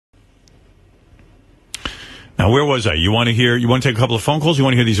Now, where was I? You want to take a couple of phone calls? You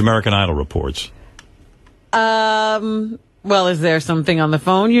want to hear these American Idol reports? Well, is there something on the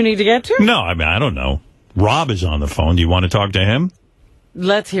phone you need to get to? No, I mean, I don't know. Rob is on the phone. Do you want to talk to him?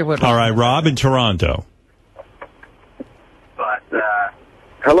 Let's hear what... All right, Rob in Toronto.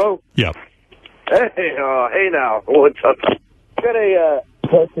 Hello? Yep. Hey now. What's up? Got a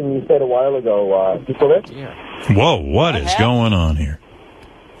question you said a while ago. You still there? Yeah. Whoa, what is going on here?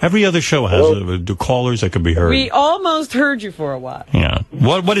 Every other show has callers that can be heard. We almost heard you for a while. Yeah.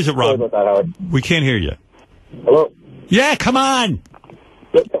 What is it, Rob? Sorry about that, Howard. We can't hear you. Hello? Yeah, come on.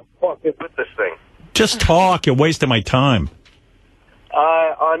 What the fuck is with this thing? Just talk. You're wasting my time.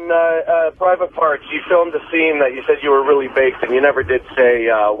 On Private Parts, you filmed a scene that you said you were really baked, and you never did say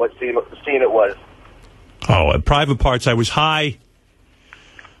what scene it was. Oh, at Private Parts, I was high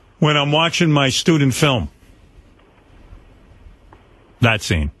when I'm watching my student film. That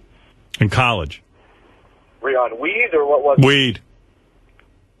scene. In college. Were you on weed, or what was it? Weed.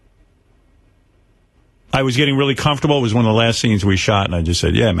 I was getting really comfortable. It was one of the last scenes we shot, and I just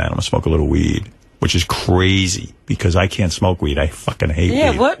said, yeah, man, I'm going to smoke a little weed. Which is crazy, because I can't smoke weed. I fucking hate weed.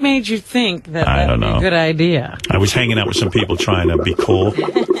 Yeah, what made you think that would be a good idea? I was hanging out with some people trying to be cool.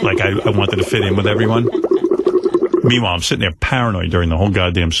 Like, I wanted to fit in with everyone. Meanwhile, I'm sitting there paranoid during the whole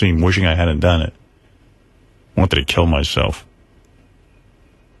goddamn scene, wishing I hadn't done it. Wanted to kill myself.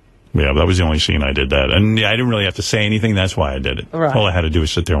 Yeah, that was the only scene I did that. And yeah, I didn't really have to say anything. That's why I did it. Right. All I had to do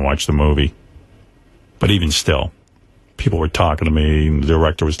was sit there and watch the movie. But even still, people were talking to me. The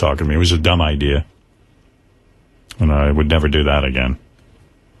director was talking to me. It was a dumb idea. And I would never do that again.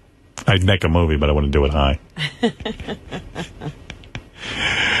 I'd make a movie, but I wouldn't do it high.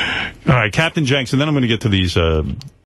 All right, Captain Jenks, and then I'm going to get to these